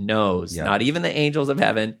one knows, not even the angels of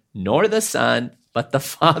heaven, nor the Son, but the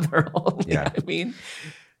Father only. Yeah. I mean,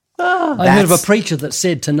 I heard of a preacher that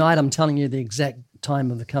said, tonight I'm telling you the exact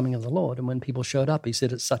time of the coming of the Lord. And when people showed up, he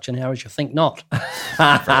said, it's such an hour as you think not.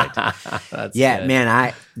 That's good.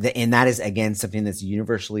 Man, and that is, again, something that's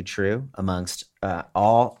universally true amongst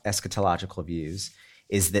all eschatological views,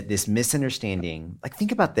 is that this misunderstanding, like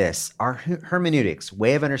think about this, our hermeneutics,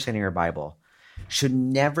 way of understanding our Bible, should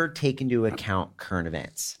never take into account current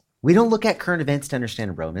events. We don't look at current events to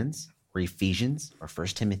understand Romans or Ephesians or 1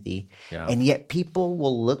 Timothy, and yet people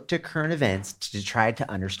will look to current events to try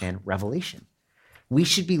to understand Revelation. We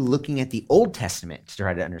should be looking at the Old Testament to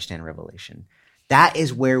try to understand Revelation. That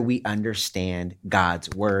is where we understand God's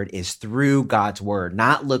word, is through God's word,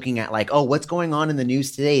 not looking at like, oh, what's going on in the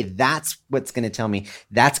news today? That's what's going to tell me,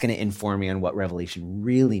 that's going to inform me on what Revelation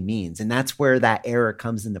really means. And that's where that error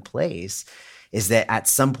comes into place, is that at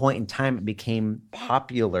some point in time, it became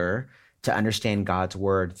popular to understand God's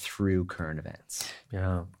word through current events.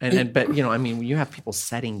 Yeah. But I mean, you have people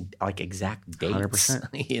setting like exact dates,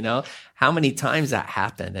 100%. How many times that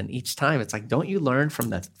happened. And each time it's like, don't you learn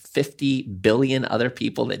from the 50 billion other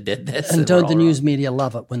people that did this? And don't the news media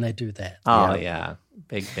love it when they do that? Oh yeah.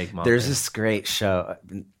 Big moment. There's this great show.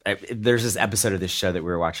 There's this episode of this show that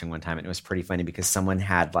we were watching one time, and it was pretty funny because someone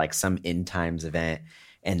had like some end times event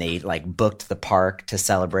and they like booked the park to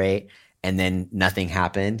celebrate, and then nothing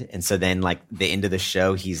happened. And so then like the end of the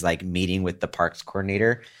show, he's like meeting with the parks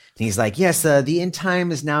coordinator. And he's like, yes, the end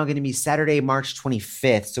time is now going to be Saturday, March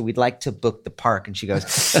 25th. So we'd like to book the park. And she goes,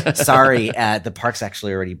 sorry, the park's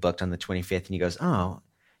actually already booked on the 25th. And he goes, oh,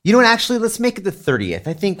 you know what? Actually, let's make it the 30th.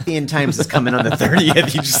 I think the end times is coming on the 30th.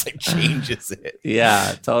 He just like changes it.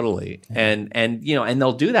 Yeah, totally. And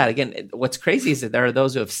they'll do that again. What's crazy is that there are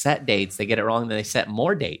those who have set dates, they get it wrong, and then they set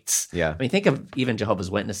more dates. Yeah. I mean, think of even Jehovah's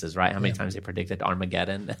Witnesses, right? How many times they predicted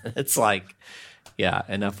Armageddon? It's like, yeah,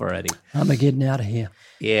 enough already. Armageddon out of here.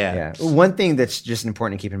 Yeah. One thing that's just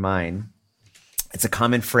important to keep in mind, it's a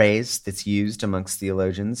common phrase that's used amongst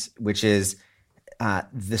theologians, which is,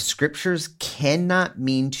 the scriptures cannot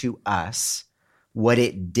mean to us what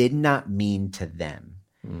it did not mean to them.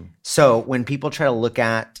 So when people try to look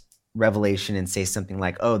at Revelation and say something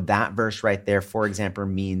like, oh, that verse right there, for example,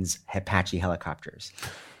 means Apache helicopters.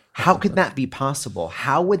 How could that be possible?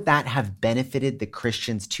 How would that have benefited the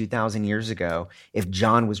Christians 2,000 years ago if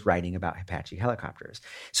John was writing about Apache helicopters?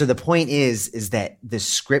 So the point is that the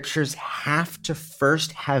scriptures have to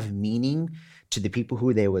first have meaning to the people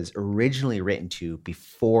who they was originally written to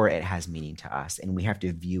before it has meaning to us. And we have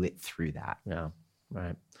to view it through that. Yeah,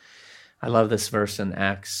 right. I love this verse in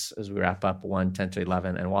Acts as we wrap up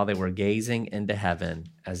 1:10-11. And while they were gazing into heaven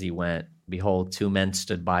as he went, behold, two men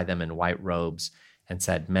stood by them in white robes and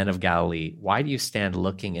said, Men of Galilee, why do you stand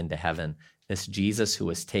looking into heaven? This Jesus who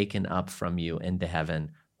was taken up from you into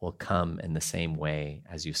heaven will come in the same way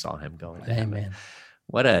as you saw him go into heaven.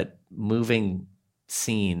 What a moving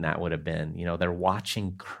scene that would have been. They're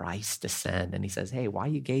watching Christ descend, and he says, hey, why are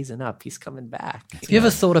you gazing up? He's coming back. Have you ever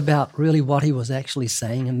thought about really what he was actually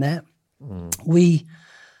saying in that? We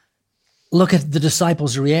look at the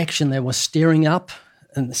disciples' reaction. They were staring up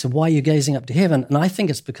and said, why are you gazing up to heaven? And I think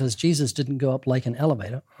it's because Jesus didn't go up like an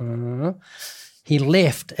elevator. He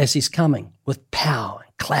left as he's coming with power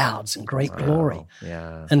and clouds and great glory.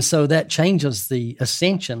 Yeah. And so that changes the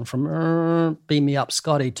ascension from beam me up,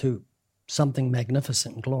 Scotty, to something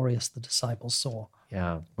magnificent and glorious the disciples saw.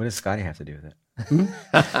 Yeah. What does Scotty have to do with it?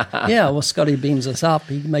 Yeah, well, Scotty beams us up.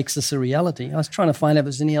 He makes this a reality. I was trying to find out if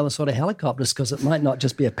there's any other sort of helicopters because it might not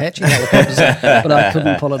just be Apache helicopters, but I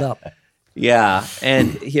couldn't pull it up. Yeah,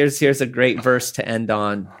 and here's a great verse to end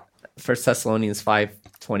on. 1 Thessalonians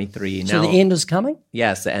 5:23. So the end is coming?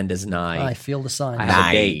 Yes, the end is nigh. I feel the sign.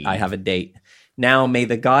 I have a date. Now may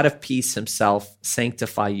the God of peace himself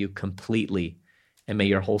sanctify you completely, and may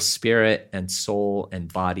your whole spirit and soul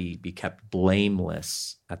and body be kept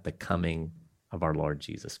blameless at the coming of our Lord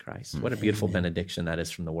Jesus Christ. What a beautiful benediction that is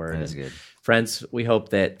from the Word. That is good. Friends, we hope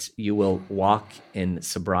that you will walk in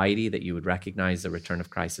sobriety, that you would recognize the return of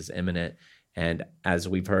Christ is imminent. And as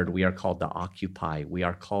we've heard, we are called to occupy. We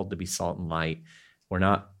are called to be salt and light. We're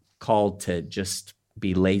not called to just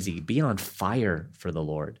be lazy. Be on fire for the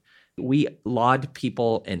Lord. We laud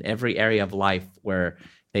people in every area of life where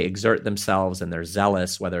they exert themselves and they're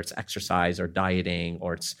zealous, whether it's exercise or dieting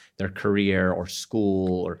or it's their career or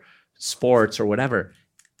school or sports or whatever.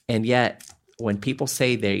 And yet, when people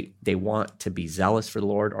say they want to be zealous for the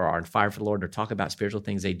Lord or are on fire for the Lord or talk about spiritual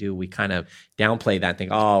things they do, we kind of downplay that and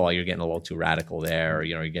think, oh, well, you're getting a little too radical there, or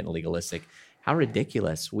you're getting legalistic. How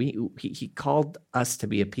ridiculous. He called us to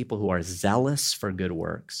be a people who are zealous for good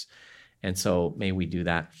works. And so may we do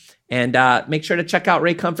that. And make sure to check out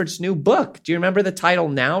Ray Comfort's new book. Do you remember the title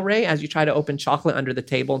now, Ray, as you try to open chocolate under the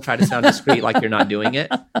table and try to sound discreet like you're not doing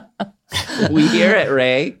it? We hear it,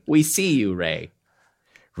 Ray. We see you, Ray.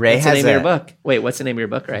 Ray what's has the name of your book? Wait, what's the name of your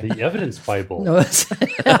book, Ray? The Evidence Bible. No, it's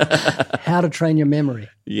How to Train Your Memory.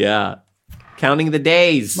 Yeah. Counting the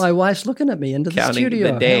days. My wife's looking at me into the Counting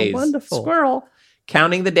studio. the days. How wonderful. Squirrel.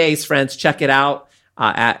 Counting the days, friends. Check it out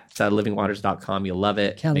at livingwaters.com. You'll love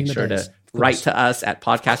it. Counting Make sure the days. to write to us at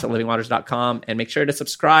podcast@livingwaters.com and make sure to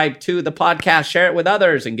subscribe to the podcast, share it with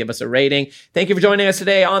others, and give us a rating. Thank you for joining us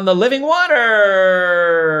today on the Living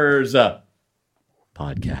Waters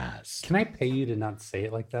podcast. Can I pay you to not say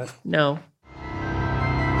it like that? No.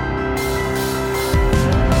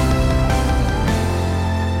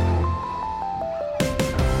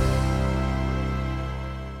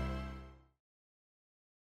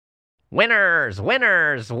 Winners,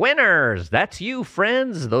 winners, winners. That's you,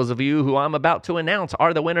 friends. Those of you who I'm about to announce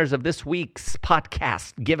are the winners of this week's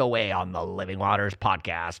podcast giveaway on the Living Waters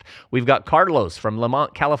podcast. We've got Carlos from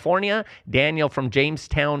Lamont, California, Daniel from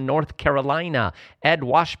Jamestown, North Carolina, Ed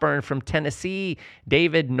Washburn from Tennessee,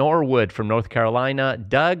 David Norwood from North Carolina,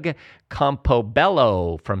 Doug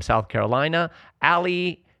Campobello from South Carolina,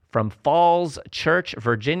 Ali from Falls Church,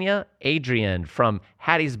 Virginia, Adrian from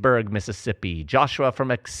Hattiesburg, Mississippi, Joshua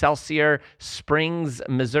from Excelsior Springs,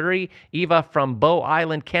 Missouri, Eva from Bow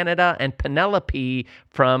Island, Canada, and Penelope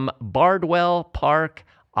from Bardwell Park,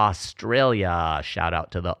 Australia. Shout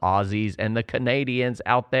out to the Aussies and the Canadians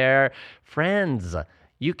out there. Friends,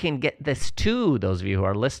 you can get this too. Those of you who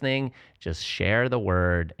are listening, just share the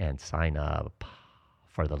word and sign up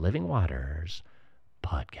for the Living Waters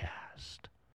podcast.